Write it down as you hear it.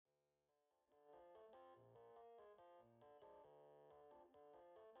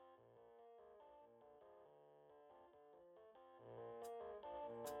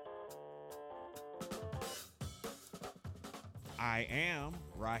I am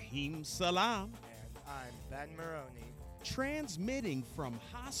Raheem Salam. And I'm Ben Maroney. Transmitting from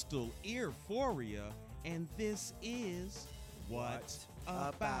hostile Earphoria, and this is What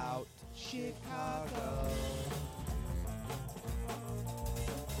About Chicago?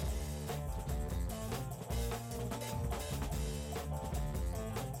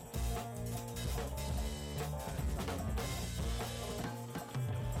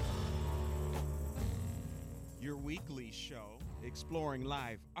 Your weekly show exploring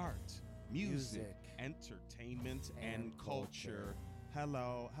live art, music, entertainment, and culture.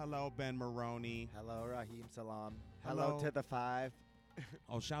 Hello, Ben Maroney. Hello, Raheem Salam. Hello. Hello to the five.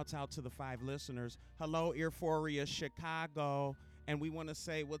 Oh, shouts out to the 5 listeners. Hello, Earphoria, Chicago. And we want to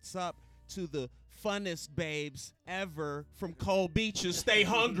say what's up to the funnest babes ever from Cold Beaches. Stay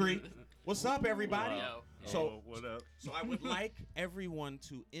hungry. What's up, everybody? Wow. What up? So I would like everyone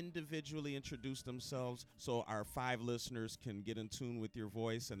to individually introduce themselves so our 5 listeners can get in tune with your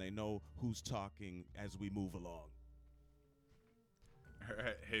voice and they know who's talking as we move along. All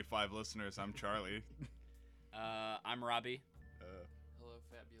right. Hey, 5 listeners. I'm Charlie. I'm Robbie. Hello,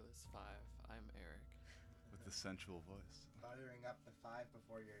 Fabulous 5. I'm Eric. With the sensual voice. Firing up the 5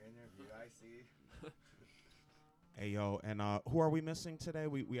 before your interview, I see. Hey, yo, and who are we missing today?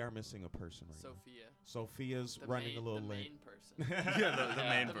 We are missing a person right Sophia. now. Sophia's The running main, a little the late. main person. Yeah, the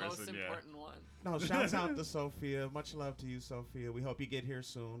main the person, most yeah. important one. No, shouts out to Sophia. Much love to you, Sophia. We hope you get here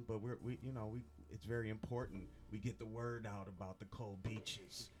soon, but it's very important we get the word out about the Cold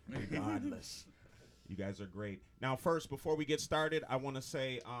Beaches, regardless. You guys are great. Now, first, before we get started, I want to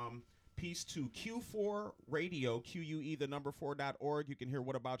say peace to Q4 Radio, QUE, the number 4.org. You can hear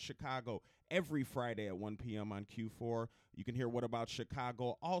What About Chicago every Friday at 1 p.m. on Q4. You can hear What About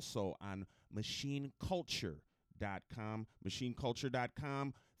Chicago also on machineculture.com.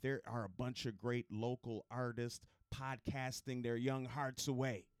 Machineculture.com. There are a bunch of great local artists podcasting their young hearts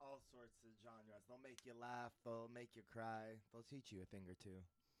away. All sorts of genres. They'll make you laugh. They'll make you cry. They'll teach you a thing or two.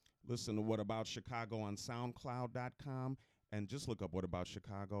 Listen to What About Chicago on SoundCloud.com. And just look up What About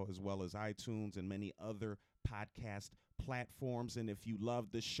Chicago, as well as iTunes and many other podcast platforms. And if you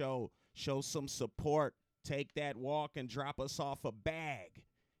love the show, show some support. Take that walk and drop us off a bag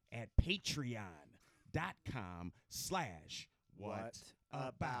at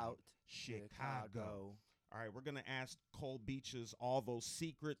patreon.com/whataboutchicago. All right, we're going to ask Cold Beaches all those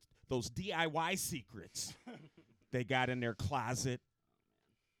secrets, those DIY secrets they got in their closet.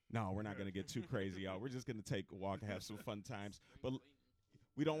 No, we're not going to get too crazy, y'all. We're just going to take a walk and have some fun times. But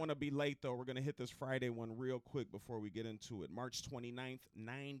we don't want to be late, though. We're going to hit this Friday one real quick before we get into it. March 29th,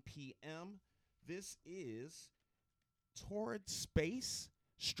 9 p.m. This is Torrid Space,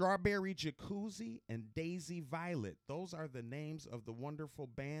 Strawberry Jacuzzi, and Daisy Violet. Those are the names of the wonderful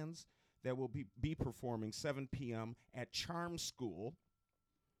bands that will be performing 7 p.m. at Charm School.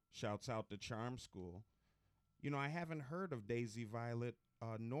 Shouts out to Charm School. You know, I haven't heard of Daisy Violet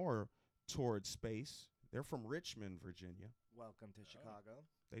nor Torrid Space. They're from Richmond, Virginia. Welcome to Chicago.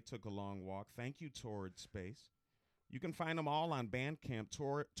 They took a long walk. Thank you, Torrid Space. You can find them all on Bandcamp,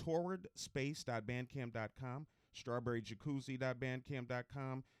 torridspace.bandcamp.com,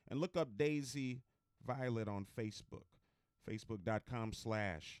 strawberryjacuzzi.bandcamp.com, and look up Daisy Violet on Facebook,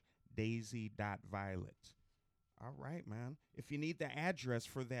 facebook.com/daisy.violet. All right, man. If you need the address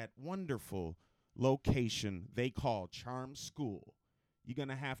for that wonderful location they call Charm School, you're going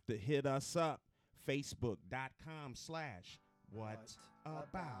to have to hit us up,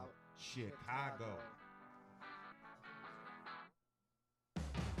 facebook.com/whataboutchicago.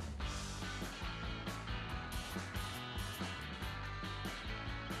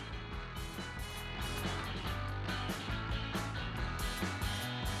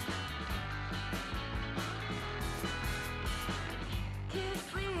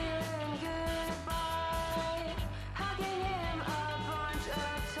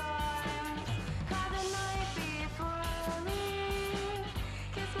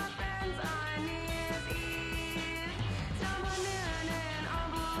 Kiss my friends, I need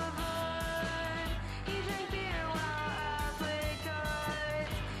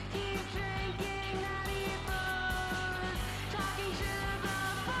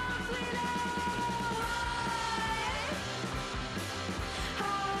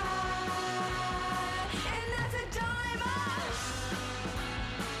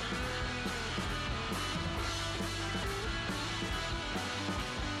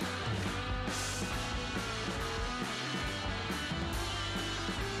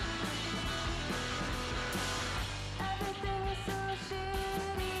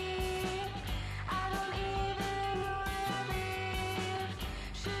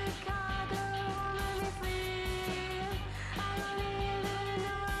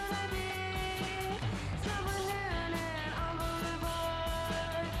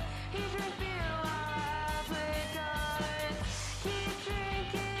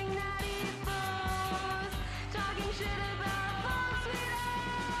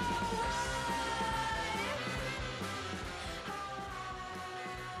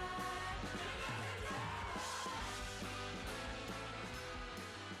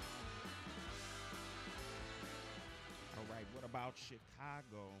about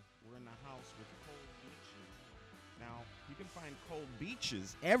Chicago, we're in the house with Cold Beaches. Now, you can find Cold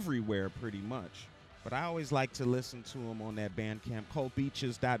Beaches everywhere pretty much, but I always like to listen to them on that Bandcamp,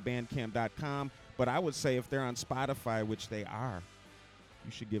 coldbeaches.bandcamp.com. But I would say if they're on Spotify, which they are,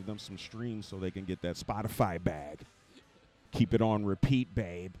 you should give them some streams so they can get that Spotify bag. Keep it on repeat,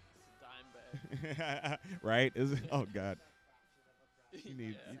 babe. Dime bag. Right? Oh, God. You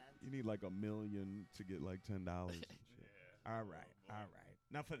need Yeah. you need like $1 million to get like $10. and shit. Yeah. All right, all right.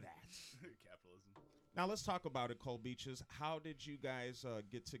 Enough of that. Capitalism. Now let's talk about it, Cold Beaches. How did you guys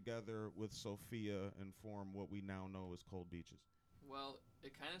get together with Sophia and form what we now know as Cold Beaches? Well,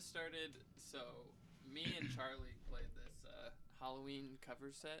 it kind of started. So me and Charlie played this Halloween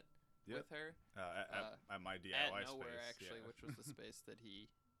cover set Yep. with her At my DIY at Nowhere, space. actually, yeah. which was the space that he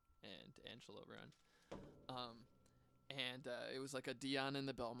and Angelo run. And it was like a Dion and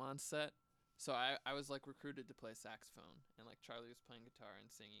the Belmont set. So I was like recruited to play saxophone, and like Charlie was playing guitar and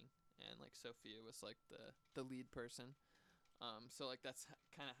singing, and like Sophia was like the lead person. So like that's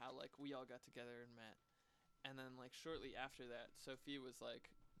kind of how like we all got together and met. And then like shortly after that, Sophia was like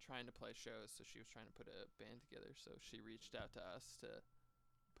trying to play shows, so she was trying to put a band together. So she reached out to us to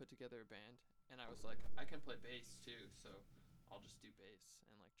put together a band, and I was like, I can play bass too, so I'll just do bass.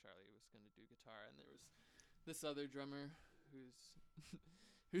 And like Charlie was gonna do guitar, and there was this other drummer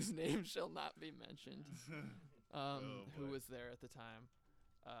whose name shall not be mentioned, who boy. was there at the time,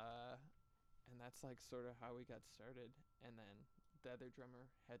 and that's like sort of how we got started. And then the other drummer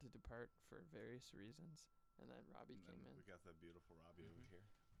had to depart for various reasons, and then Robbie And then came in. we got that beautiful Robbie over here.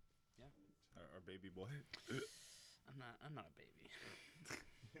 Yeah. Our baby boy. I'm not a baby.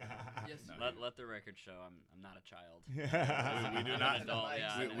 Yes, No, Let the record show I'm not a child. We do I'm not- an adult,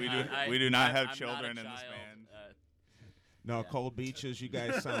 yeah. we do not have I'm children not a in this child. band. No, Yeah. Cold Beaches, you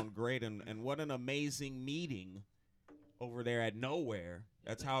guys sound great, and what an amazing meeting over there at Nowhere.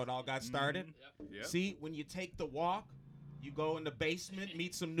 That's how it all got started. Yep. Yep. See, when you take the walk, you go in the basement,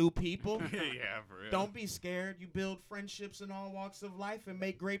 meet some new people. Yeah, for real. Don't be scared. You build friendships in all walks of life and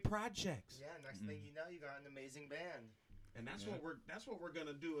make great projects. Yeah, next thing you know, you got an amazing band. And that's Yeah. what we're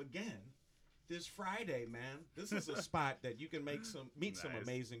gonna do again this Friday, man. This is a spot that you can meet some Nice.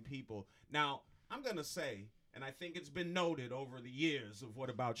 amazing people. Now, I'm gonna say, and I think it's been noted over the years of What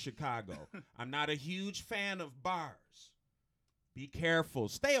About Chicago, I'm not a huge fan of bars. Be careful.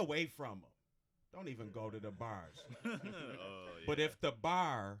 Stay away from them. Don't even go to the bars. Oh, But yeah. if the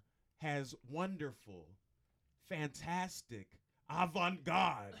bar has wonderful, fantastic,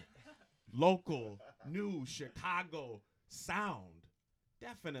 avant-garde, local, new Chicago sound,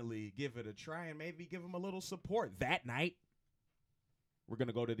 definitely give it a try and maybe give them a little support that night. We're going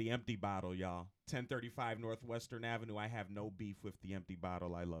to go to the Empty Bottle, y'all. 1035 Northwestern Avenue. I have no beef with the Empty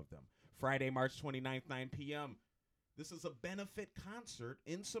Bottle. I love them. Friday, March 29th, 9 p.m. This is a benefit concert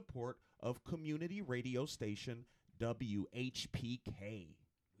in support of community radio station WHPK.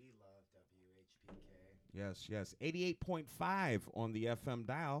 We love WHPK. Yes, yes. 88.5 on the FM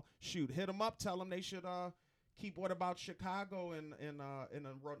dial. Shoot, hit them up. Tell them they should keep What About Chicago in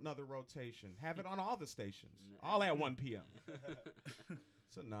another rotation. Have it on all the stations, all at 1 p.m.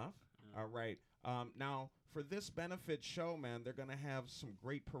 It's enough. All right. Now, for this benefit show, man, they're going to have some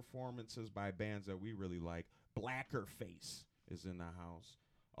great performances by bands that we really like. Blacker Face is in the house,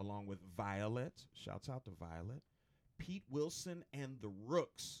 along with Violet. Shouts out to Violet. Pete Wilson and the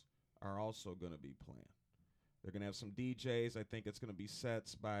Rooks are also going to be playing. They're going to have some DJs. I think it's going to be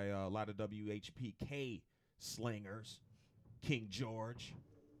sets by a lot of WHPK slingers. King George,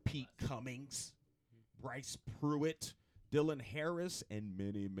 Pete Cummings, Bryce Pruitt, Dylan Harris, and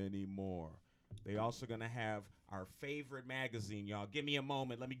many, many more. They also going to have our favorite magazine, y'all. Give me a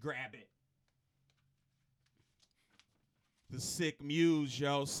moment. Let me grab it. The Sick Muse,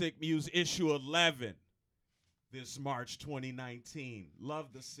 yo. Sick Muse issue 11 this March 2019.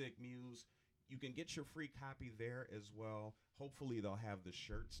 Love the Sick Muse. You can get your free copy there as well. Hopefully they'll have the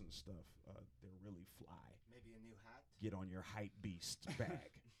shirts and stuff. They're really fly. Maybe a new hat. Get on your hype beast bag.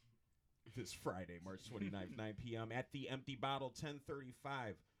 This Friday, March 29th, 9 p.m. at the Empty Bottle,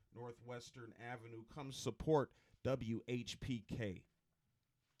 1035 Northwestern Avenue. Come support WHPK.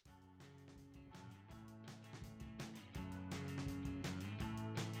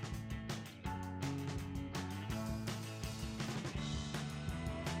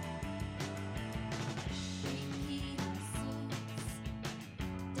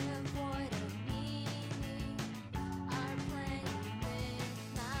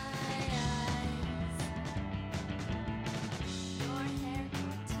 Your hair,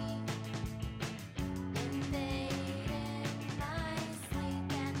 your teeth, invaded my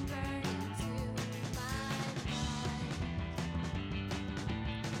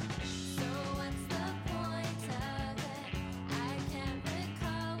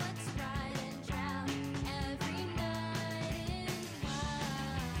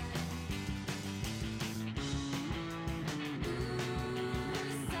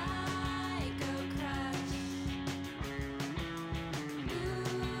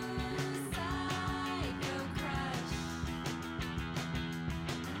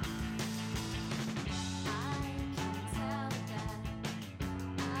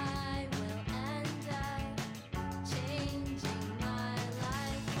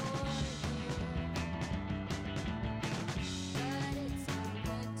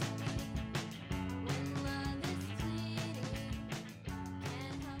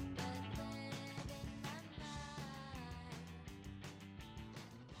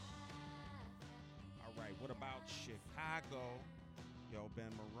about Chicago. Yo,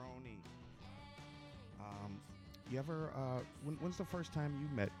 Ben Maroney. You ever? When's the first time you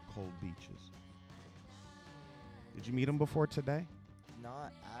met Cold Beaches? Did you meet him before today?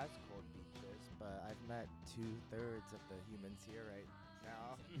 Not as Cold Beaches, but I've met 2/3 of the humans here right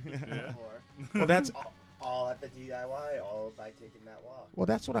now. Before. Well, that's all at the DIY, all by taking that walk. Well,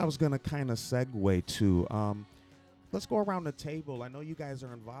 that's what I was going to kind of segue to. Let's go around the table. I know you guys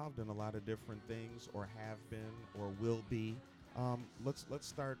are involved in a lot of different things, or have been, or will be. Let's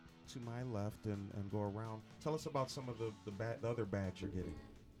start to my left and go around. Tell us about some of the other bags you're getting.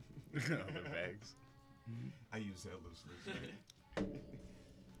 Other bags. I use that loosely.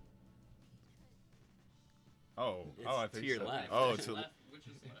 I It's think to your so. left. Oh, To to left. Which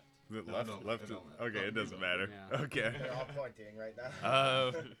is left? the No, left. no, left. no, no. Okay, it doesn't matter. Yeah. Okay. They're all pointing right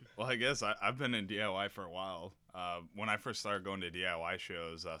now. Well, I guess I've been in DIY for a while. When I first started going to DIY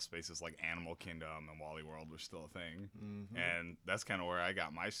shows, spaces like Animal Kingdom and Wally World were still a thing, and that's kind of where I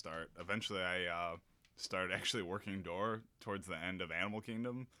got my start. Eventually, I started actually working door towards the end of Animal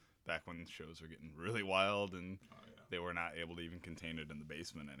Kingdom, back when shows were getting really wild and they were not able to even contain it in the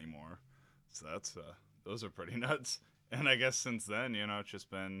basement anymore. So that's those are pretty nuts. And I guess since then, it's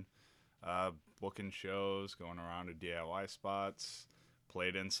just been booking shows, going around to DIY spots,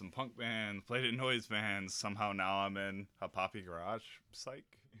 played in some punk bands, played in noise bands. Somehow now I'm in a Poppy Garage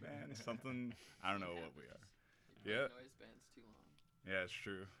psych band, something. I don't know what we are. Yeah. Noise band's too long. Yeah, it's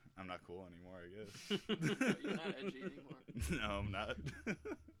true. I'm not cool anymore, I guess. But you're not edgy anymore. No, I'm not.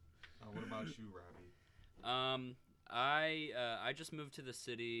 What about you, Robbie? I just moved to the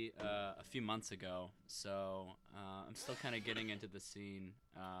city a few months ago, so I'm still kind of getting into the scene.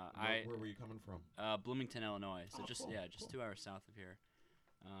 Where were you coming from? Bloomington, Illinois. So just 2 hours south of here.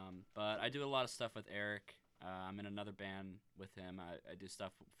 But I do a lot of stuff with Eric. I'm in another band with him. I do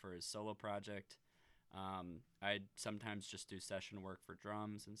stuff for his solo project. I sometimes just do session work for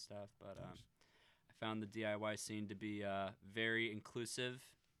drums and stuff. But I found the DIY scene to be very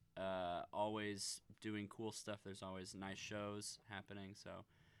inclusive. Always doing cool stuff. There's always nice shows happening. So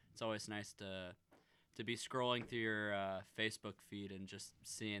it's always nice to be scrolling through your Facebook feed and just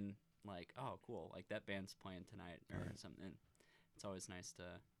seeing like, oh, cool, like that band's playing tonight or something. It's always nice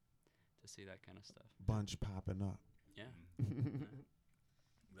to see that kind of stuff. Bunch popping up. Yeah.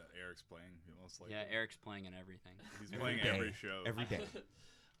 That Eric's playing. He most likely. Yeah, Eric's playing in everything. He's playing day. every show. Every day.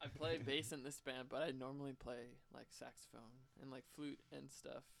 I play bass in this band, but I normally play like saxophone and like flute and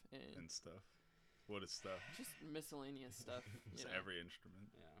stuff and stuff. What is stuff? just miscellaneous stuff. It's You know? every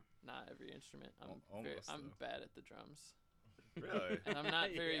instrument. Yeah. Not every instrument. Almost, I'm though. bad at the drums, Really? and I'm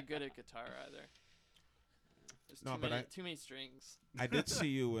not very Yeah. good at guitar either. There's No, too but many, too many strings. I did see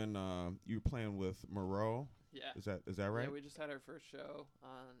you in. You were playing with Moreau. Yeah. Is that right? Yeah, we just had our first show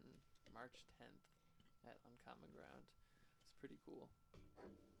on March 10th at Uncommon Ground. It's pretty cool.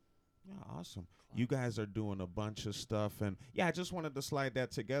 Yeah, awesome. You guys are doing a bunch of stuff, and yeah, I just wanted to slide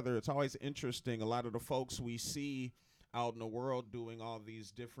that together. It's always interesting. A lot of the folks we see out in the world doing all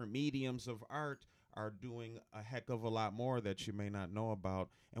these different mediums of art are doing a heck of a lot more that you may not know about,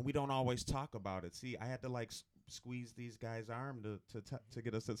 and we don't always talk about it. See, I had to like squeeze these guys' arm to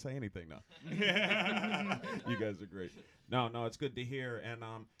get us to say anything now. You guys are great. No, it's good to hear, and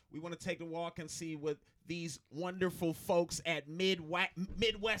we want to take a walk and see what these wonderful folks at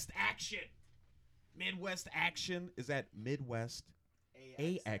Midwest Action. Midwest Action is at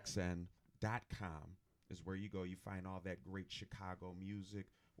MidwestAXN.com is where you go. You find all that great Chicago music.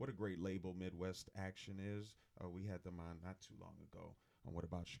 What a great label Midwest Action is. We had them on not too long ago on What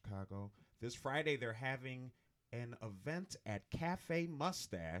About Chicago. This Friday, they're having an event at Cafe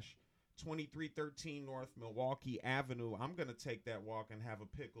Mustache, 2313 North Milwaukee Avenue. I'm going to take that walk and have a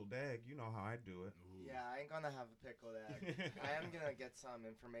pickled egg. You know how I do it. Yeah, I ain't gonna have a pickled egg. I am gonna get some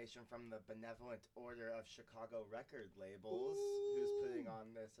information from the Benevolent Order of Chicago Record Labels, who's putting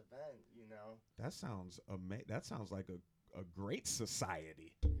on this event. You know, That sounds That sounds like a great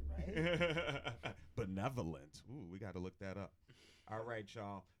society. right? Benevolent. Ooh, we got to look that up. All right,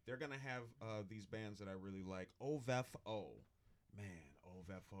 y'all. They're going to have these bands that I really like. OVEFO. Man,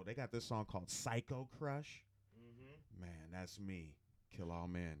 OVEFO. They got this song called Psycho Crush. Mm-hmm. Man, that's me. Kill all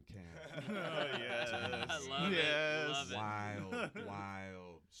men can. Oh, yes. I love it. Yes. Love it.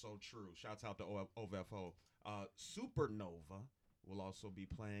 Wild. So true. Shouts out to OVEFO. Supernova will also be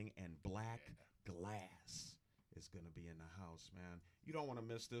playing, and Black Glass is going to be in the house, man. You don't want to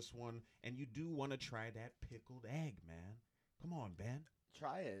miss this one, and you do want to try that pickled egg, man. Come on, Ben.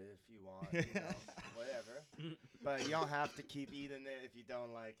 Try it if you want. You know, whatever. But you don't have to keep eating it if you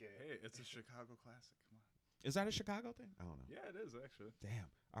don't like it. Hey, it's a Chicago classic. Come on. Is that a Chicago thing? I don't know. Yeah, it is actually. Damn.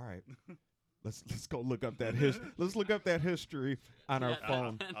 All right. Let's go look up that let's look up that history on our Yeah,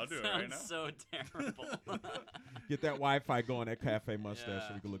 phone. that I'll do it right sounds so terrible. Get that Wi-Fi going at Cafe Mustache so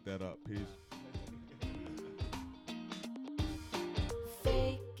Yeah. we can look that up. Peace.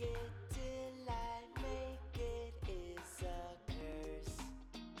 Fake it till I make it is a curse.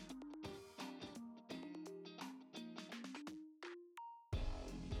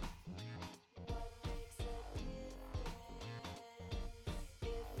 What makes a difference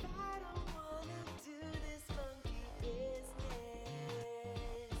if I don't wanna do this funky business?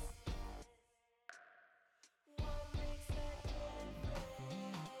 What makes a difference?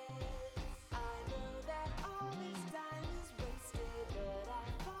 I know that all this time is wasted, but I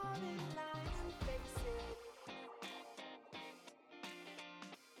fall in line and face it.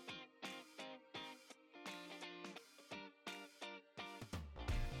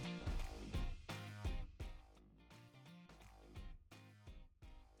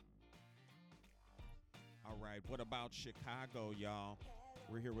 All right, what about Chicago, y'all?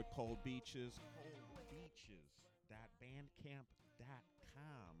 We're here with Cold Beaches.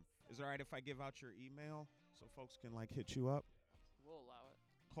 Coldbeaches.bandcamp.com. Is it all right if I give out your email so folks can like hit you up? We'll allow it.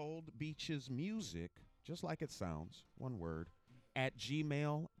 Cold Beaches Music, just like it sounds, one word, at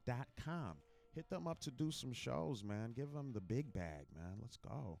gmail.com. Hit them up to do some shows, man. Give them the big bag, man. Let's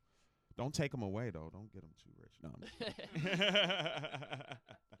go. Don't take them away, though. Don't get them too rich. No, I'm just kidding.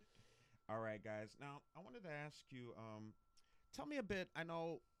 All right, guys. Now, I wanted to ask you, tell me a bit. I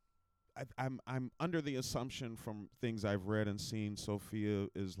know I'm under the assumption from things I've read and seen, Sophia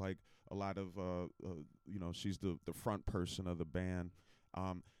is like a lot of, she's the front person of the band.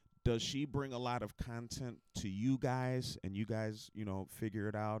 Does she bring a lot of content to you guys and you guys, figure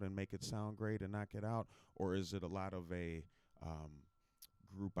it out and make it sound great and knock it out? Or is it a lot of a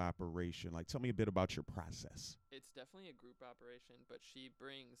group operation? Like, tell me a bit about your process. It's definitely a group operation, but she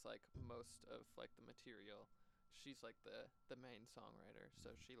brings like most of like the material. She's like the main songwriter, so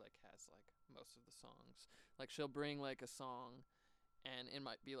she like has like most of the songs. Like she'll bring like a song, and it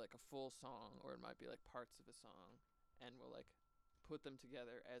might be like a full song, or it might be like parts of a song, and we'll like put them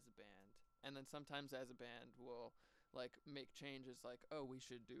together as a band. And then sometimes as a band we'll like make changes, like, oh, we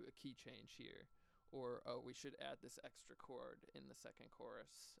should do a key change here, or oh, we should add this extra chord in the second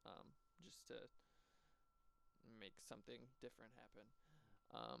chorus, just to make something different happen.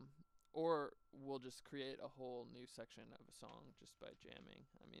 Or we'll just create a whole new section of a song just by jamming.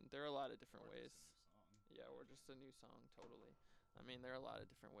 I mean, there are a lot of different ways. Yeah, or just a new song, totally. I mean, there are a lot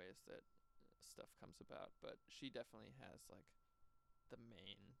of different ways that stuff comes about, but she definitely has like the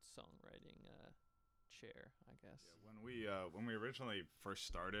main songwriting chair, I guess. Yeah, when we originally first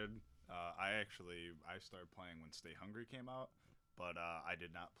started, I started playing when Stay Hungry came out, but I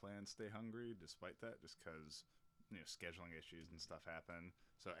did not play on Stay Hungry despite that, just because scheduling issues and stuff happen.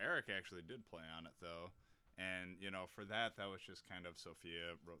 So Eric actually did play on it though, and for that was just kind of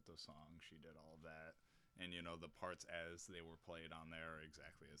Sophia wrote the song, she did all of that, and the parts as they were played on there are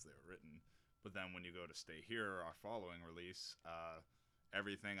exactly as they were written. But then when you go to Stay Here, our following release,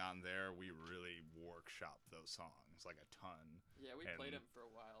 everything on there, we really workshopped those songs like a ton. Yeah, we played them for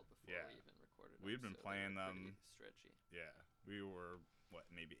a while before yeah, we even recorded them. we'd been so playing they were them. pretty stretchy. Yeah, we were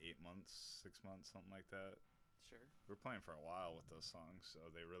maybe 8 months, 6 months, something like that. Sure. We were playing for a while with those songs, so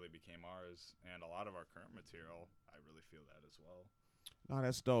they really became ours. And a lot of our current material, I really feel that as well. No,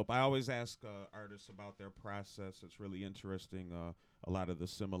 that's dope. I always ask artists about their process. It's really interesting, a lot of the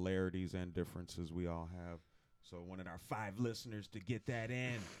similarities and differences we all have. So wanted our 5 listeners to get that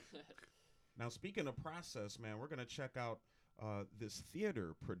in. Now, speaking of process, man, we're going to check out this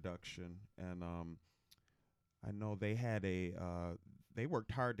theater production. And I know they had they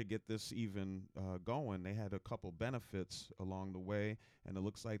worked hard to get this even going. They had a couple benefits along the way, and it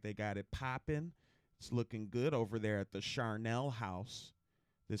looks like they got it popping. It's looking good over there at the Charnel House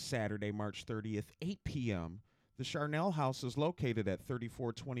this Saturday, March 30th, 8 p.m. The Charnel House is located at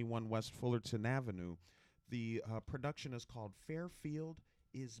 3421 West Fullerton Avenue. The production is called Fairfield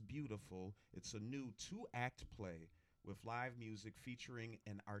is Beautiful. It's a new 2-act play with live music featuring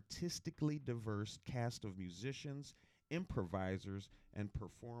an artistically diverse cast of musicians, improvisers, and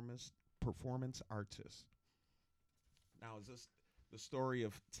performance artists. Now, is this the story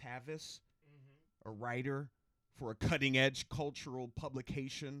of Tavis, a writer for a cutting-edge cultural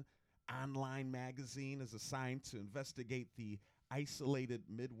publication? Online magazine is assigned to investigate the isolated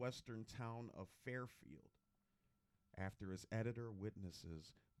Midwestern town of Fairfield after his editor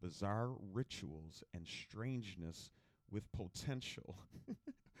witnesses bizarre rituals and strangeness with potential.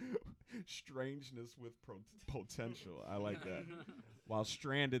 Strangeness with potential. I like that. While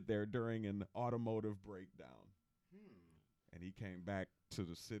stranded there during an automotive breakdown. And he came back to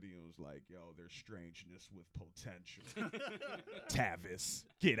the city and was like, yo, there's strangeness with potential. Tavis,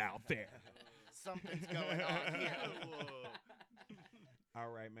 get out there. Something's going on here. All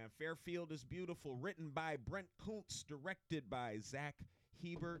right, man. Fairfield is Beautiful, written by Brent Kuntz, directed by Zach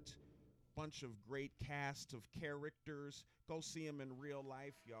Hebert. Bunch of great cast of characters. Go see him in real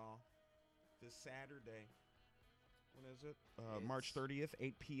life, y'all. This Saturday. When is it? March 30th,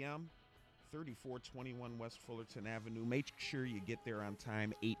 8 p.m. 3421 West Fullerton Avenue. Make sure you get there on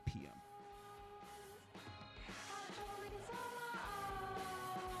time, 8 p.m.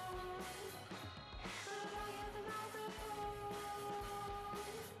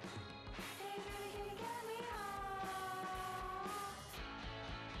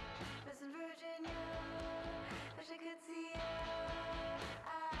 Listen, Virginia, wish I could see you. I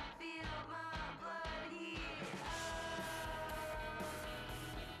feel my blood heat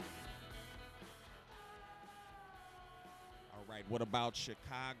All right, what about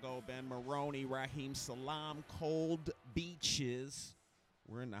Chicago? Ben Maroney, Raheem Salam, Cold Beaches.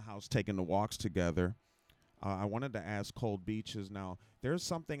 We're in the house taking the walks together. I wanted to ask Cold Beaches. Now, there's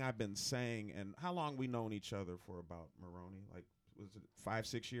something I've been saying, and how long we known each other for about, Maroney? Like, was it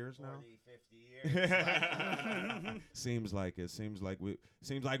 5-6 years now? 40, 50 years. Seems like it. Seems like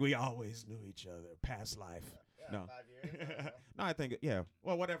we always knew each other. Past life. Yeah, No. 5 years. I don't know. No, I think yeah.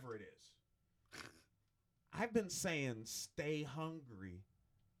 Well, whatever it is. I've been saying stay hungry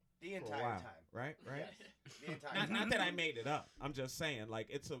The for a entire while, time. right? Right. Yes, the entire Not, time. not that I made it up. I'm just saying, like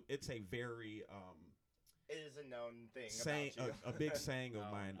it's a very It is a known thing saying about you. a big saying of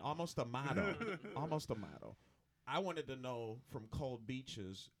Oh, mine, no. almost a motto, almost a motto. I wanted to know from Cold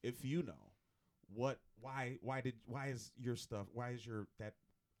Beaches if you know why is your stuff, why is your that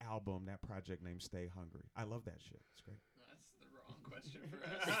album, that project named Stay Hungry? I love that shit. It's great. That's the wrong question for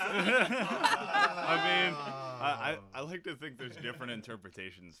us. I mean, I like to think there's different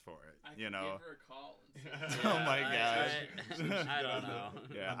interpretations for it. I You can know. give her a call. And see Oh my gosh. I don't know.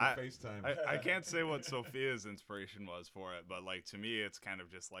 Yeah, On the FaceTime. I can't say what Sophia's inspiration was for it, but like to me, it's kind of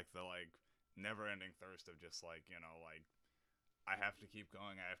just like the never-ending thirst of just like I have to keep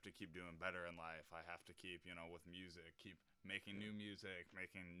going. I have to keep doing better in life. I have to keep with music, keep making new music,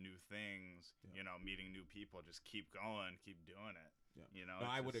 making new things. Yeah. Meeting new people. Just keep going, keep doing it. Yeah. No, No,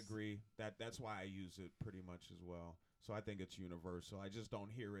 it's I would just- agree. That's why I use it pretty much as well. So I think it's universal. I just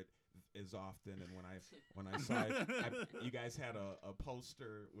don't hear it as often. And when I saw it, you guys had a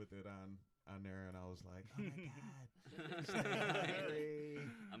poster with it on there, and I was like, oh my god.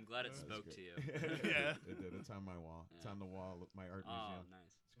 I'm glad it That's spoke great. to you. Yeah. It did. It's on my wall. It's Yeah. on the wall of my art Oh, museum.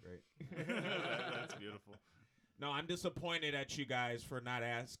 nice. It's great. That's beautiful. No, I'm disappointed at you guys for not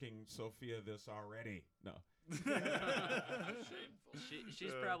asking Sophia this already. No. Shameful.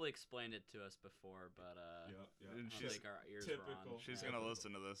 She's probably explained it to us before, but Yeah. I And don't she's think our ears typical. were on. She's Yeah. gonna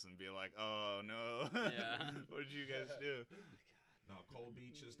listen to this and be like, "Oh no, Yeah. what did you guys do?" No,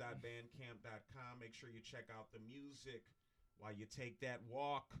 coldbeaches.bandcamp.com. Make sure you check out the music while you take that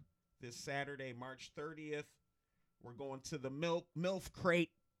walk this Saturday, March 30th. We're going to the MILF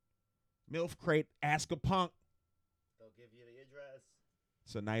Crate. MILF Crate, Ask a Punk. They'll give you the address.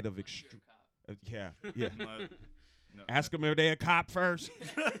 It's a night of Unless you're a cop. yeah. No. Ask them if they a cop first.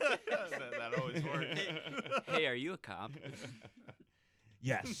 that always works. Hey, are you a cop?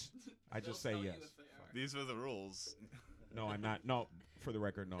 Yes. I They'll just say tell you yes. if they are. These were the rules. No, I'm not. No, for the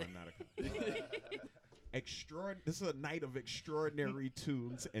record, no, I'm not a cop. This is a night of extraordinary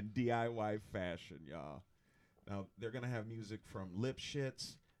tunes and DIY fashion, y'all. Now they're gonna have music from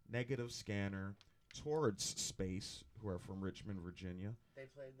Lipschitz, Negative Scanner, Towards Space, who are from Richmond, Virginia. They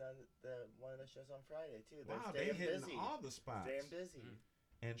played one of the shows on Friday too. They're Wow, they staying hitting busy. all the spots. Staying busy.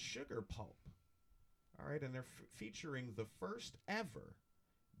 And Sugar Pulp. All right, and they're featuring the first ever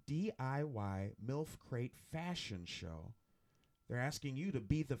DIY MILF Crate fashion show. They're asking you to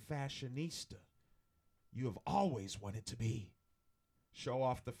be the fashionista you have always wanted to be. Show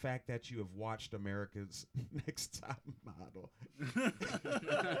off the fact that you have watched America's Next Top Model.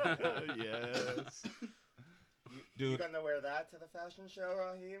 Yes. You Dude, gonna wear that to the fashion show,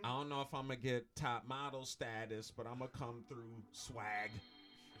 Raheem? I don't know if I'm going to get top model status, but I'm going to come through swag.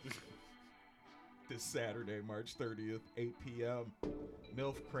 This Saturday, March 30th, 8 p.m.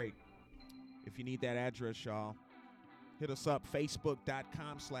 MILF Crate. If you need that address, y'all, hit us up,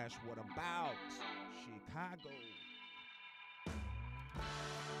 facebook.com/whataboutchicago.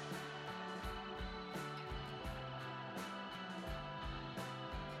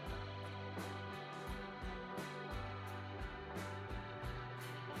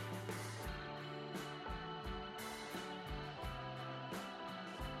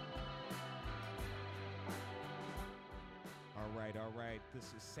 All right, right, all right. This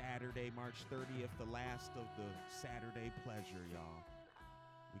is Saturday, March 30th, the last of the Saturday pleasure, y'all.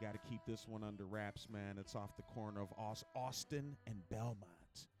 We got to keep this one under wraps, man. It's off the corner of Austin and Belmont.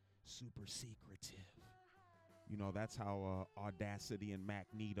 Super secretive. You know, that's how Audacity and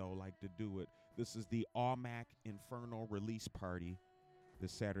Magneto like to do it. This is the Mac Inferno release party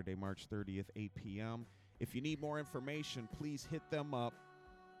this Saturday, March 30th, 8 p.m. If you need more information, please hit them up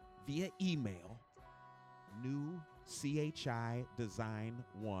via email. New CHI Design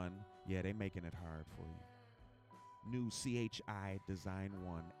 1. Yeah, they making it hard for you. New CHI Design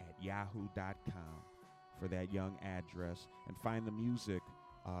 1 at yahoo.com for that young address. And find the music,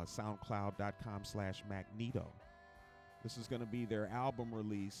 soundcloud.com/Magneto. This is going to be their album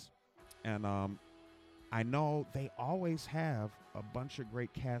release. And I know they always have a bunch of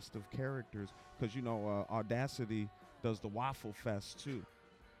great cast of characters because, you know, Audacity does the Waffle Fest too,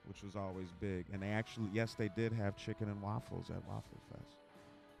 which was always big. And they actually, yes, they did have chicken and waffles at Waffle Fest.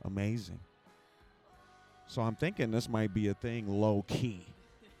 Amazing. So I'm thinking this might be a thing low key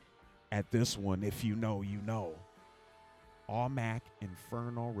at this one. If you know, you know. All Mac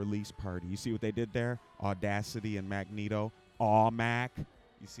Inferno release party. You see what they did there? Audacity and Magneto. All Mac.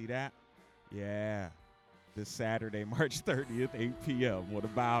 You see that? Yeah. This Saturday, March 30th, 8 p.m. What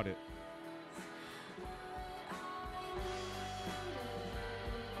about it?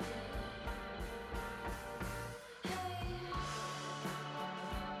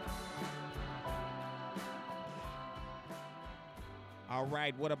 All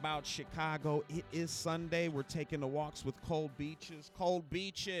right, what about Chicago? It is Sunday. We're taking the walks with Cold Beaches. Cold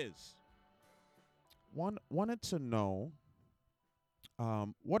Beaches. Wanted to know,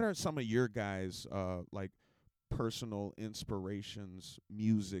 what are some of your guys' like personal inspirations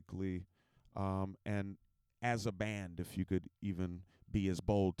musically, and as a band, if you could even be as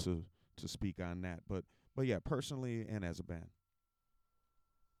bold to speak on that. But yeah, personally and as a band.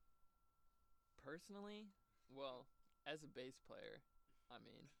 Personally, well, as a bass player, I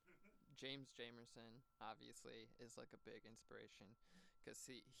mean, James Jamerson obviously is like a big inspiration because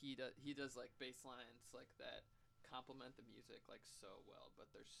he does like bass lines like that complement the music like so well, but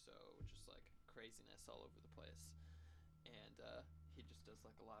they're so just like craziness all over the place, and he just does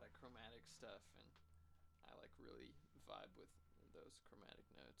like a lot of chromatic stuff, and I like really vibe with those chromatic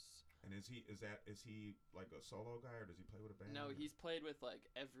notes. And is he like a solo guy, or does he play with a band? No, he's played with like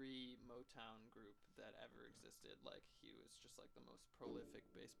every Motown group that ever existed. Like he was just like the most prolific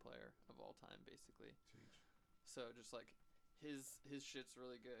bass player of all time, basically. So just like his shit's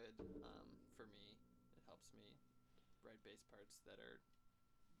really good. For me, it helps me write bass parts that are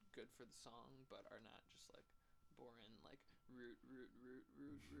good for the song, but are not just like boring, like root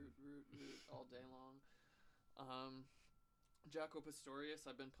all day long. Jaco Pastorius,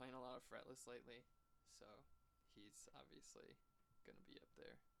 I've been playing a lot of fretless lately, so he's obviously gonna be up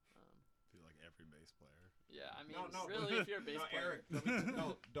there. I feel like every bass player. Yeah, I mean, No, really, if you're a bass player. Eric,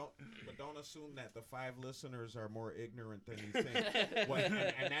 don't assume that the 5 listeners are more ignorant than you think.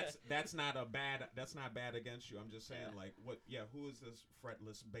 And that's not bad against you. I'm just saying, who is this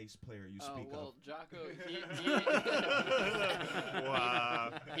fretless bass player you speak well, of? Jaco,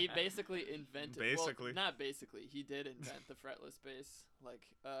 Wow. he basically invented. Basically. Well, not basically. He did invent the fretless bass.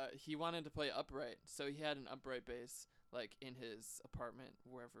 Like, he wanted to play upright, so he had an upright bass, like in his apartment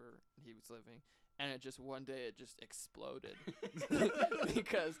wherever he was living, and it just one day it just exploded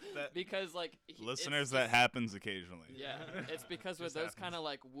because like Listeners, that happens occasionally. yeah, it's because with Just those kind of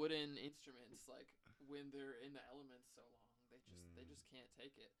like wooden instruments, like when they're in the elements so long, they just can't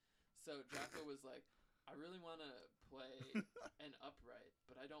take it. So Jaco was like, I really want to play an upright,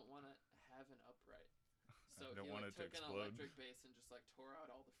 but I don't want to have an upright. So I don't he want like, it to took an explode. electric bass and just like tore out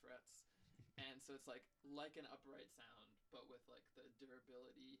all the frets. And so it's like an upright sound, but with like the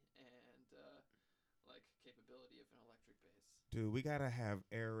durability and like capability of an electric bass. Dude, we gotta have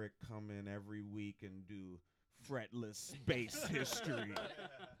Eric come in every week and do fretless bass history.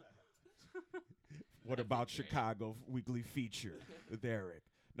 What about Chicago weekly feature with Eric?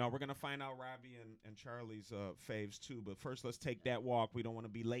 No, we're gonna find out Robbie and Charlie's faves too. But first, let's take that walk. We don't want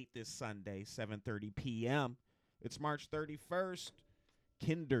to be late this Sunday, 7:30 p.m. It's March 31st.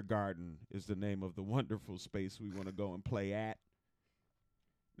 Kindergarten is the name of the wonderful space we want to go and play at.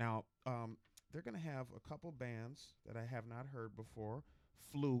 Now, they're going to have a couple bands that I have not heard before.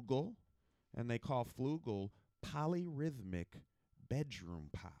 Flugel, and they call Flugel polyrhythmic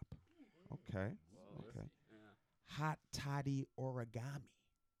bedroom pop. Okay. Okay. Yeah. Hot Toddy Origami.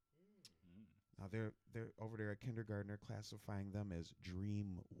 Now, they're over there at Kindergarten. They're classifying them as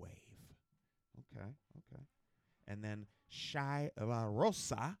Dream Wave. Okay. And then Shy La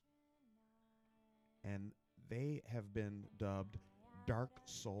Rosa, and They have been dubbed dark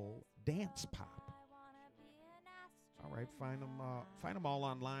soul dance pop. All right, find them all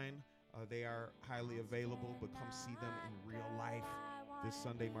online. They are highly available, but come see them in real life this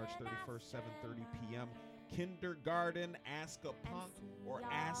Sunday, March 31st, 7:30 p.m. Kindergarten, Ask a Punk, or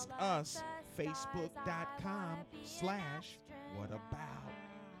Ask Us, Facebook.com/whatabout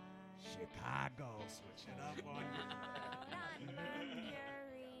Chicago. Switch it up on you.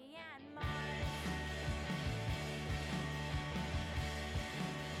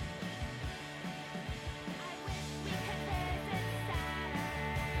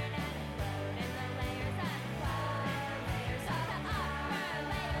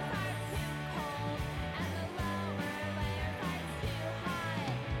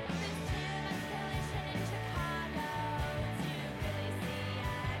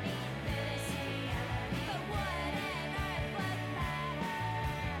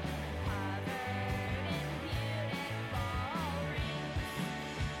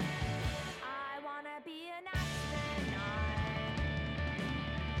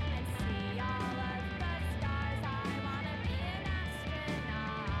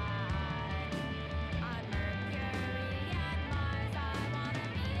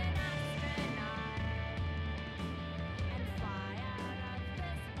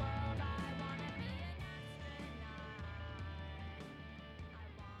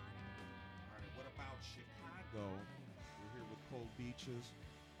 Chicago. We're here with Cold Beaches.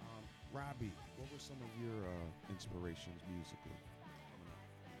 Robbie, what were some of your inspirations musically?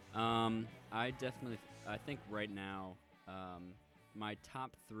 I think right now, my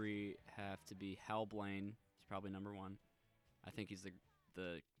top three have to be Hal Blaine. He's probably number one. I think he's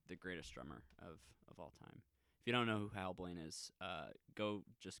the greatest drummer of all time. If you don't know who Hal Blaine is, go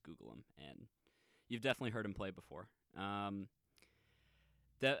just Google him, and you've definitely heard him play before.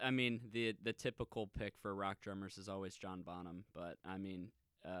 The typical pick for rock drummers is always John Bonham, but I mean,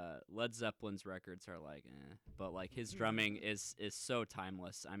 Led Zeppelin's records are like, but like his drumming is so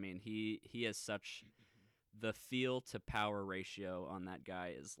timeless. I mean, he has such the feel to power ratio on that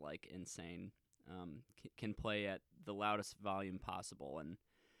guy is like insane. Can play at the loudest volume possible and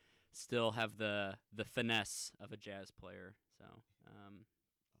still have the finesse of a jazz player. So, Awesome.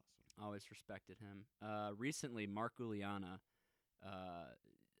 always respected him. Recently, Mark Guliana.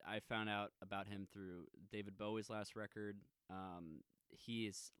 I found out about him through David Bowie's last record. He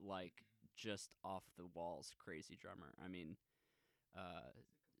is like just off the walls crazy drummer. I mean,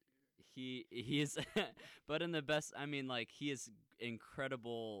 he is, but in the best. I mean, like he is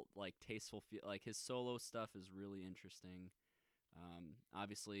incredible, like tasteful. Like his solo stuff is really interesting.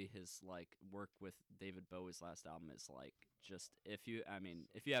 Obviously his like work with David Bowie's last album is like just if you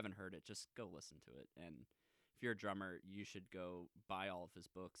haven't heard it, just go listen to it. And if you're a drummer, you should go buy all of his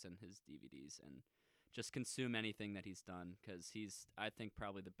books and his DVDs and just consume anything that he's done, because he's, I think,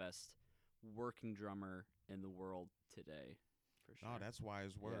 probably the best working drummer in the world today, for sure. Oh, that's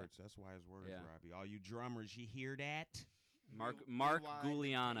wise words. That's wise words, Yeah. Robbie. All you drummers, you hear that? Mark Rewind and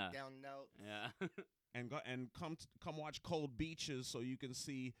Guliana. take down notes. Yeah. And come watch Cold Beaches so you can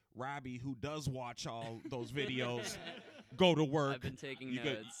see Robbie, who does watch all those videos, go to work. I've been taking you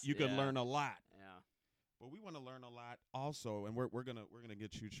notes. you could yeah. learn a lot. Yeah. But we want to learn a lot also, and we're gonna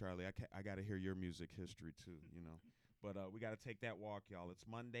get you, Charlie. I got to hear your music history too, you know. But we got to take that walk, y'all. It's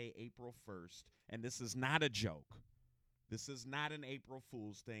Monday, April 1st, and this is not a joke. This is not an April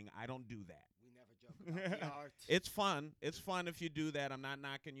Fool's thing. I don't do that. We never joke about the art. It's fun. It's fun if you do that. I'm not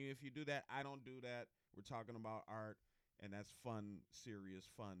knocking you if you do that. I don't do that. We're talking about art, and that's fun, serious,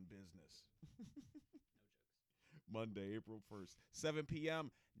 fun business. Monday, April 1st, 7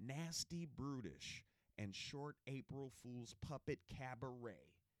 p.m., Nasty Brutish and Short April Fool's Puppet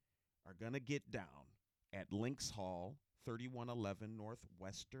Cabaret are going to get down at Lynx Hall, 3111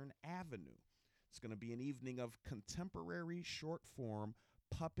 Northwestern Avenue. It's going to be an evening of contemporary short-form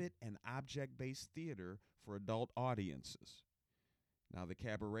puppet and object-based theater for adult audiences. Now, the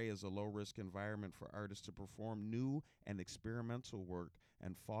cabaret is a low-risk environment for artists to perform new and experimental work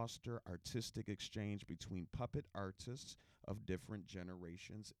and foster artistic exchange between puppet artists of different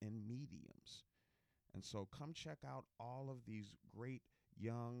generations and mediums. And so come check out all of these great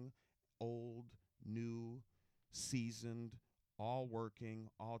young, old, new, seasoned, all working,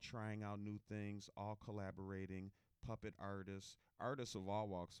 all trying out new things, all collaborating, puppet artists, artists of all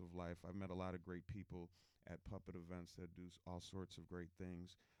walks of life. I've met a lot of great people at puppet events that do all sorts of great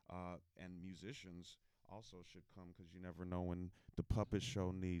things. And musicians also should come, because you never know when the puppet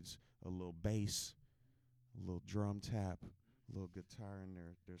show needs a little bass, a little drum tap, a little guitar in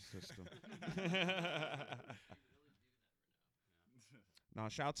their system. Now,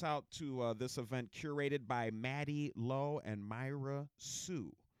 shouts out to this event curated by Maddie Lowe and Myra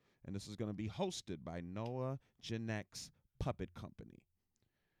Sue. And this is going to be hosted by Noah Janex Puppet Company.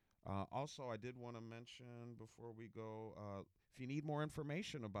 Also, I did want to mention before we go, if you need more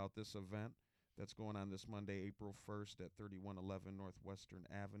information about this event that's going on this Monday, April 1st at 3111 Northwestern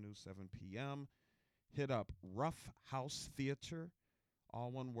Avenue, 7 p.m., hit up Rough House Theater,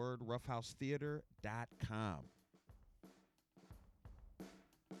 all one word, roughhousetheater.com.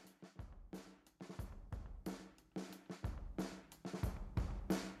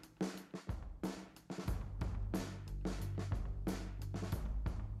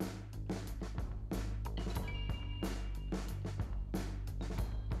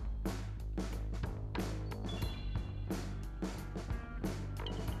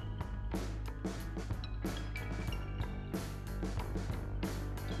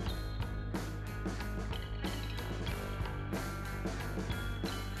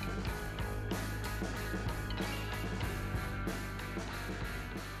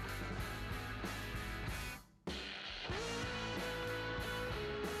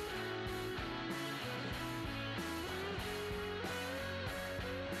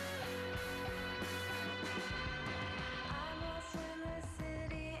 I'm lost in the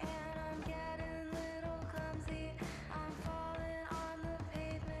city and I'm getting a little clumsy. I'm falling on the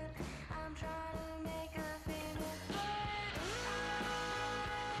pavement. I'm trying to make a payment,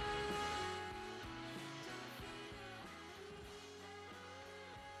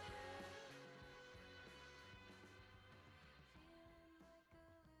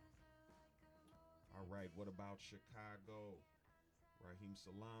 All right, what about Chicago? Raheem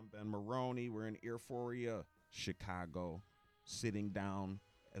Salam, Ben Maroney. We're in Euphoria, Chicago, sitting down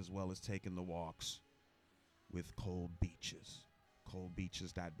as well as taking the walks with Cold Beaches.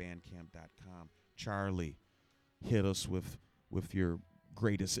 Coldbeaches.bandcamp.com. Charlie, hit us with your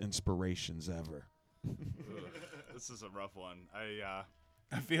greatest inspirations ever. Ugh, this is a rough one.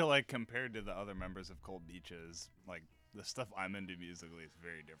 I feel like compared to the other members of Cold Beaches, like the stuff I'm into musically is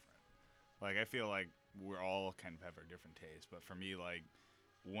very different. Like I feel like we're all kind of have our different tastes, but for me, like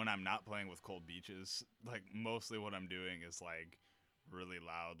when I'm not playing with Cold Beaches, like mostly what I'm doing is like really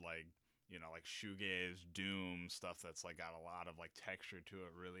loud, like like shoegaze, doom stuff that's like got a lot of like texture to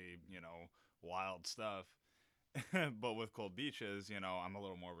it, really wild stuff. But with Cold Beaches, I'm a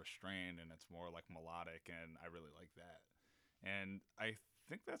little more restrained and it's more like melodic, and I really like that. And I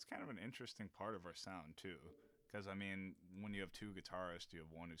think that's kind of an interesting part of our sound too, because I mean, when you have two guitarists, you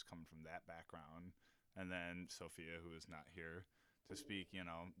have one who's coming from that background, and then Sophia, who is not here to speak.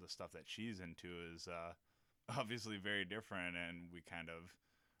 The stuff that she's into is obviously very different, and we kind of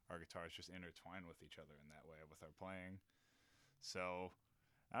our guitars just intertwine with each other in that way with our playing. So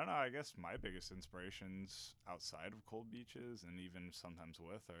I don't know, I guess my biggest inspirations outside of Cold Beaches and even sometimes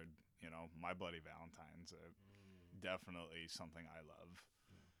with are, My Bloody Valentine's are definitely something I love.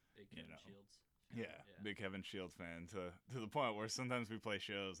 Big Kevin Shields. Yeah, big Kevin Shields fan to the point where sometimes we play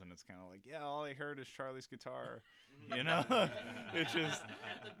shows and it's kind of like, yeah, all I heard is Charlie's guitar, It's just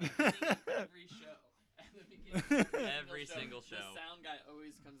Every show. At the beginning, Every single show. The sound guy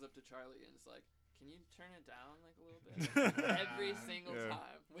always comes up to Charlie and is like, "Can you turn it down like a little bit?" Every single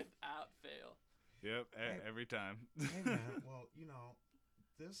time, without fail. Yep, every time. Hey man, well,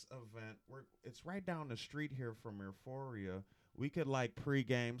 this event, it's right down the street here from Euphoria. We could like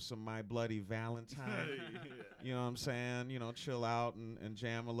pregame some My Bloody Valentine. You know what I'm saying? Chill out and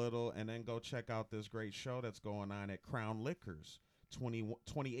jam a little, and then go check out this great show that's going on at Crown Liquors,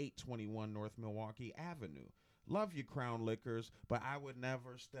 2821 North Milwaukee Avenue. Love you, Crown Liquors, but I would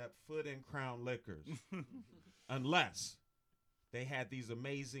never step foot in Crown Liquors unless they had these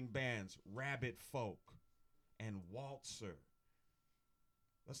amazing bands, Rabbit Folk and Waltzer.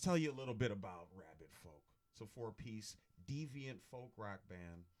 Let's tell you a little bit about Rabbit Folk. It's a 4-piece deviant folk rock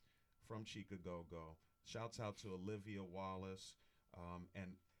band from Chicago. Shouts out to Olivia Wallace.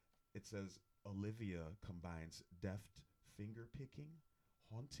 And it says Olivia combines deft finger picking,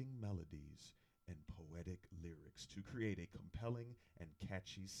 haunting melodies, and poetic lyrics to create a compelling and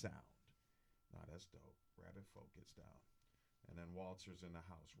catchy sound. Nah, that's dope. Rabbit Folk gets down. And then Waltzer's in the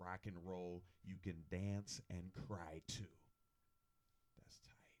house. Rock and roll, you can dance and cry too. That's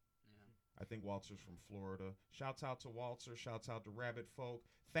tight. Yeah. I think Waltzer's from Florida. Shouts out to Waltzer. Shouts out to Rabbit Folk.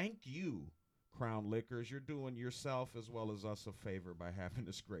 Thank you, Crown Liquors. You're doing yourself as well as us a favor by having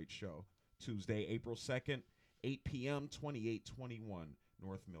this great show. Tuesday, April 2nd, 8 p.m., 2821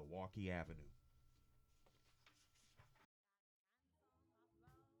 North Milwaukee Avenue.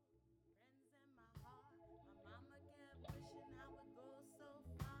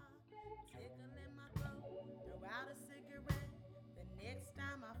 Tickle in my throat, throw out a cigarette. The next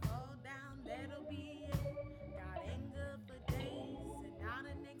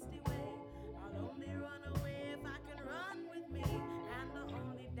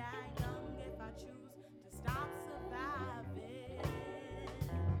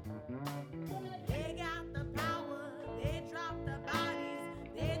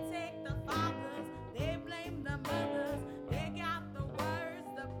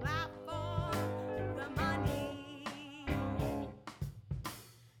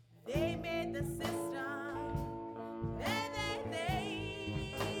the system. They,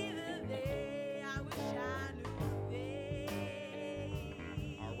 I wish I knew they.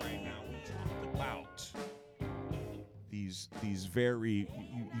 All right, now we talked about these very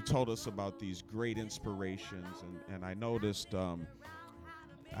you told us about these great inspirations, and I noticed I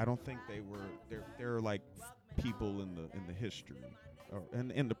don't think they're like people in the history or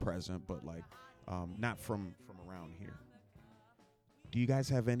in the present, but like not from around here. Do you guys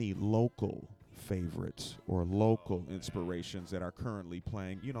have any local favorites or local inspirations that are currently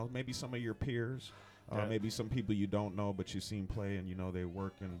playing? You know, maybe some of your peers, Yeah. maybe some people you don't know, but you've seen play and you know they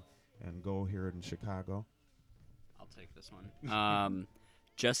work and go here in Chicago. I'll take this one.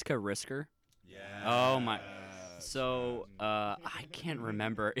 Jessica Risker. Yeah. Oh my. So I can't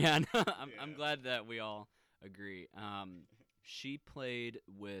remember. Yeah, no, I'm glad that we all agree. She played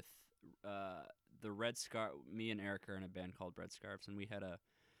with the Red Scarf. Me and Eric are in a band called Red Scarves, and we had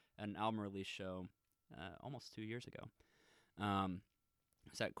an album release show almost 2 years ago.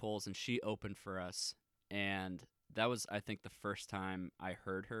 It was at Cole's, and she opened for us, and that was, I think, the first time I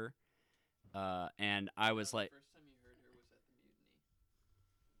heard her. And I was like, First time you heard her was at the Mutiny.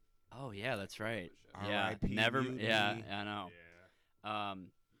 "Oh yeah, that's right. R.I.P. Yeah, never. Mutiny. Yeah, I know.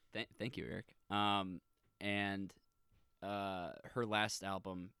 Yeah. Thank you, Eric. And her last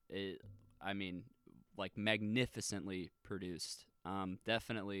album, I mean, like magnificently produced.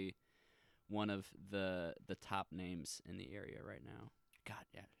 Definitely one of the top names in the area right now. God,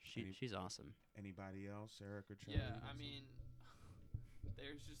 yeah, she's awesome. Anybody else, Eric or Charlie? Yeah, I mean,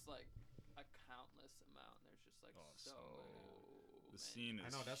 there's just like a countless amount. There's just like Oh, so. so The many. scene is.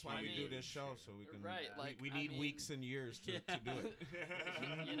 I know that's why I we do mean, this show, so we can. right, we- like, we I need mean, weeks and years to do it.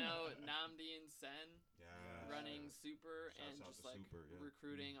 You know, Namdi and Sen Yeah. running Super Shouts and out just to like Super, yeah.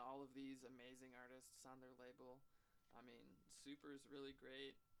 recruiting all of these amazing artists on their label. I mean, Super's really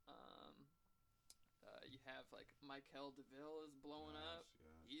great. You have like Michael DeVille is blowing up.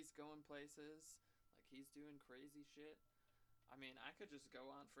 He's going places. Like he's doing crazy shit. I mean, I could just go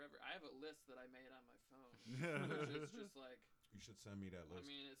on forever. I have a list that I made on my phone, which is just like. You should send me that I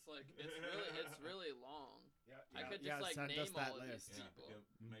list. mean, it's like it's really long. Yeah, I could just like send name us that all of these list. people.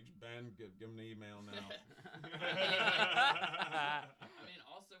 Make Ben give him an email now. I mean,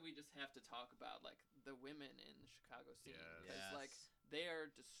 also we just have to talk about like the women in the Chicago scene Yes. because like they are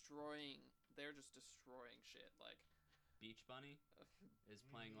destroying. They're just destroying shit. Like Beach Bunny is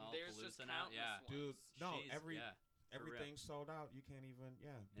playing there's just Lollapalooza now. countless Yeah, ones. Dude, no, She's- yeah, for real. everything's sold out. You can't even.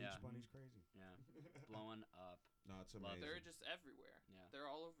 Yeah, Beach Yeah. Bunny's crazy. yeah, blowing up. No, it's Love amazing. They're just everywhere. Yeah. They're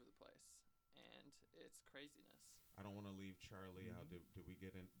all over the place, and it's craziness. I don't want to leave Charlie out. Did we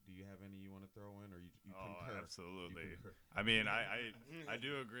get in? Do you have any you want to throw in, or you Oh, concur? absolutely. You concur? I mean, I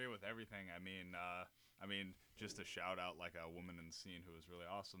do agree with everything. I mean, just to shout out like a woman in the scene who is really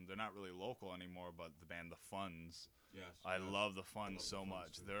awesome. They're not really local anymore, but the band The Funds. Yes. I yes. love The Funds love so The Funds,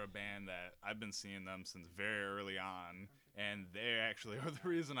 much. too. They're a band that I've been seeing them since very early on, and they actually are the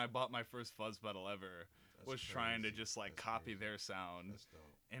reason I bought my first fuzz pedal ever. That's Was trying to crazy. just like That's copy crazy. their sound. That's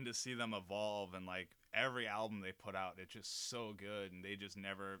dope. And to see them evolve and like every album they put out, it's just so good, and they just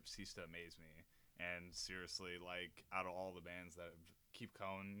never cease to amaze me. And seriously, like out of all the bands that keep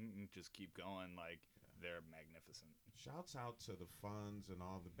going and just keep going, like they're magnificent. Shouts out to the Funds and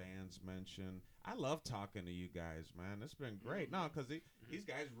all the bands mentioned. I love talking to you guys, man. It's been great. No, because these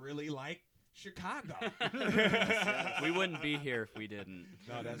guys really like Chicago. We wouldn't be here if we didn't.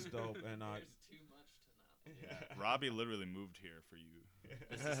 No, that's dope. And There's too much to know. Robbie literally moved here for you.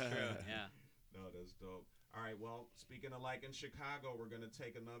 This is true. Yeah. No, that's dope. All right, well, speaking of liking Chicago, we're gonna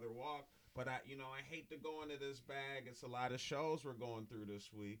take another walk. But I hate to go into this bag. It's a lot of shows we're going through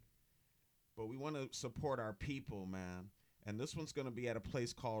this week. But we want to support our people, man. And this one's gonna be at a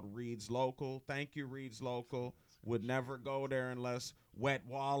place called Reed's Local. Thank you, Reed's Local. Would never go there unless Wet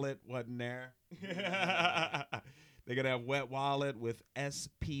Wallet wasn't there. They're gonna have Wet Wallet with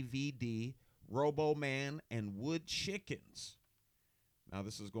SPVD, Robo Man, and Wood Chickens. Now,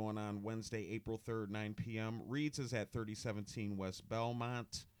 this is going on Wednesday, April 3rd, 9 p.m. Reed's is at 3017 West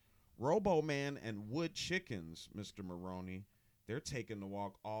Belmont. Robo Man and Wood Chickens, Mr. Maroney, they're taking the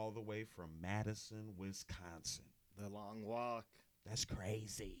walk all the way from Madison, Wisconsin. The long walk. That's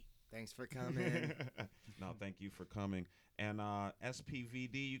crazy. Thanks for coming. No, thank you for coming. And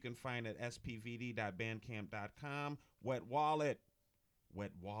SPVD, you can find at spvd.bandcamp.com. Wet Wallet,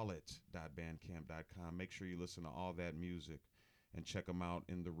 wetwallet.bandcamp.com. Make sure you listen to all that music and check them out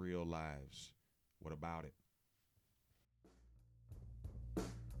in the real lives. What about it?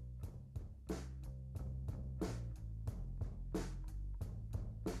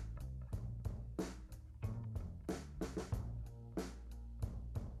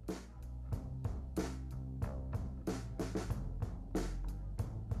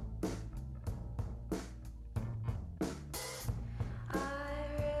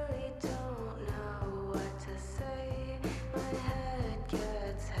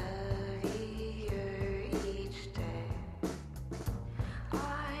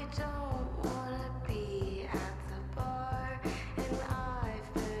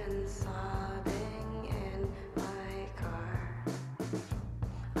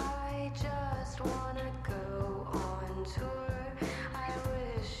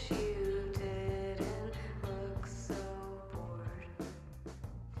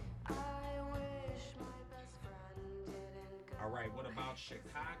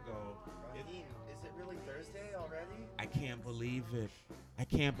 Chicago. Raheem, is it really Thursday already? I can't believe it. I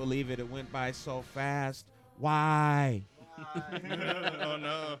can't believe it. It went by so fast. Why? Why? Oh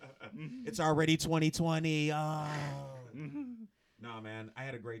no. It's already 2020. Oh. No, man. I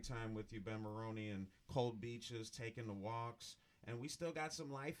had a great time with you, Ben Maroney, and Cold Beaches, taking the walks. And we still got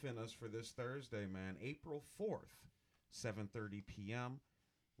some life in us for this Thursday, man. April 4th, 7:30 p.m.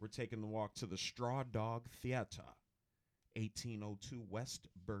 We're taking the walk to the Straw Dog Theater, 1802 West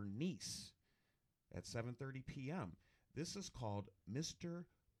Bernice, at 7:30 p.m. This is called Mr.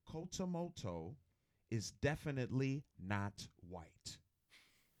 Kotomoto is Definitely Not White.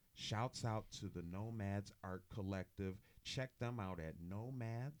 Shouts out to the Nomads Art Collective. Check them out at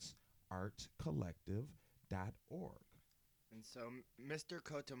nomadsartcollective.org. And so, Mr.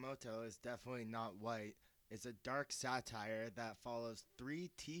 Kotomoto is definitely not white. It's a dark satire that follows 3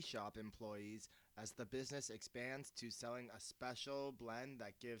 tea shop employees as the business expands to selling a special blend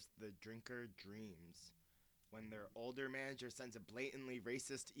that gives the drinker dreams. When their older manager sends a blatantly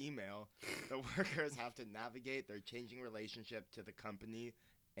racist email, the workers have to navigate their changing relationship to the company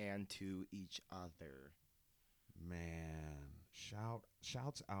and to each other. Man,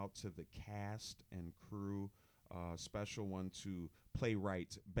 shouts out to the cast and crew. Special one to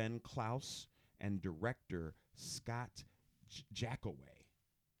playwright Ben Klaus and director Scott Jackaway.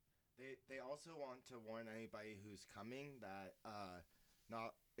 They also want to warn anybody who's coming that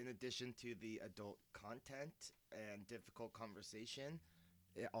not in addition to the adult content and difficult conversation,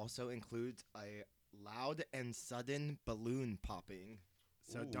 it also includes a loud and sudden balloon popping.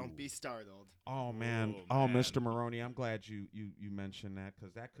 So don't be startled. Oh man. Oh, man. Mr. Maroney, I'm glad you mentioned that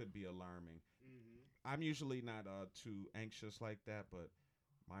because that could be alarming. I'm usually not too anxious like that, but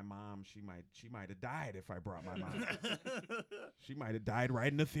my mom, she might have died if I brought my mom. She might have died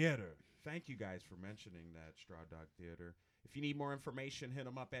right in the theater. Thank you guys for mentioning that, Straw Dog Theater. If you need more information, hit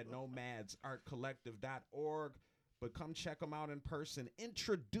them up at nomadsartcollective.org. But come check them out in person.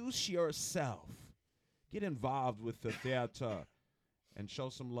 Introduce yourself. Get involved with the theater and show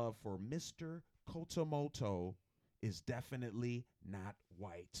some love for Mr. Kotomoto is Definitely Not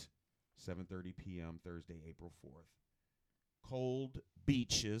White. 7:30 p.m. Thursday, April 4th. Cold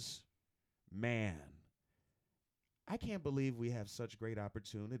Beaches. Man, I can't believe we have such great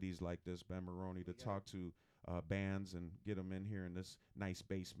opportunities like this, Ben Maroney, to talk to bands and get them in here in this nice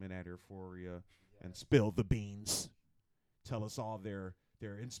basement at Euphoria and spill the beans. Tell us all their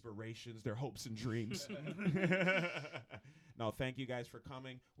inspirations, their hopes and dreams. No, thank you guys for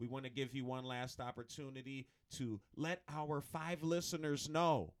coming. We want to give you one last opportunity to let our 5 listeners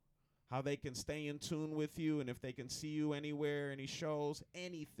know how they can stay in tune with you and if they can see you anywhere, any shows,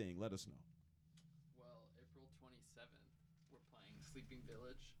 anything. Let us know. Well, April 27th, we're playing Sleeping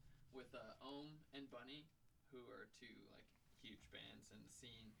Village with Ohm and Bunny, who are 2 like huge bands in the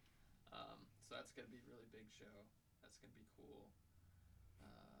scene. So that's gonna be a really big show. That's gonna be cool.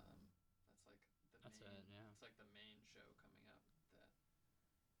 That's like the main. That's it, yeah. It's like the main show coming up. That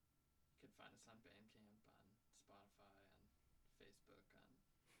you can find us on Bandcamp, on Spotify, on Facebook, on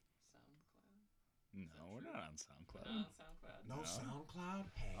SoundCloud. No, we're not on SoundCloud. We're not on SoundCloud. No No. SoundCloud?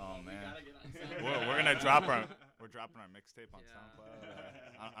 Hey. Oh We man. gotta get on SoundCloud. We're gonna drop we're dropping our mixtape on Yeah.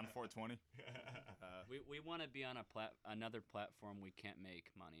 SoundCloud on 420. We want to be on another platform we can't make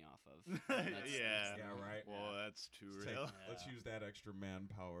money off of. Yeah. Yeah, right. Well, that's too Let's take- real. Let's use that extra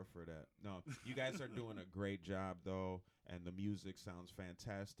manpower for that. No, you guys are doing a great job, though, and the music sounds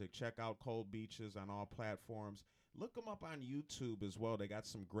fantastic. Check out Cold Beaches on all platforms. Look them up on YouTube as well. They got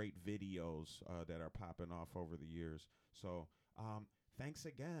some great videos that are popping off over the years. So thanks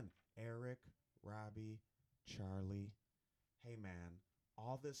again, Eric, Robbie, Charlie. Hey, man,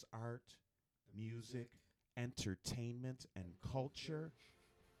 all this art, music, entertainment, and culture,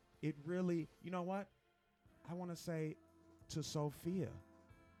 it really, you know what? I want to say to Sophia,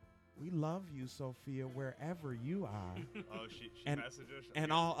 we love you, Sophia, wherever you are. Oh, she And- messaged us. and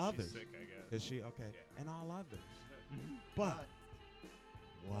Yeah, all she's others. Sick, I guess. Is she? Okay. Yeah. And all others. But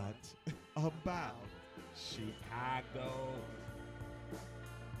what about Chicago?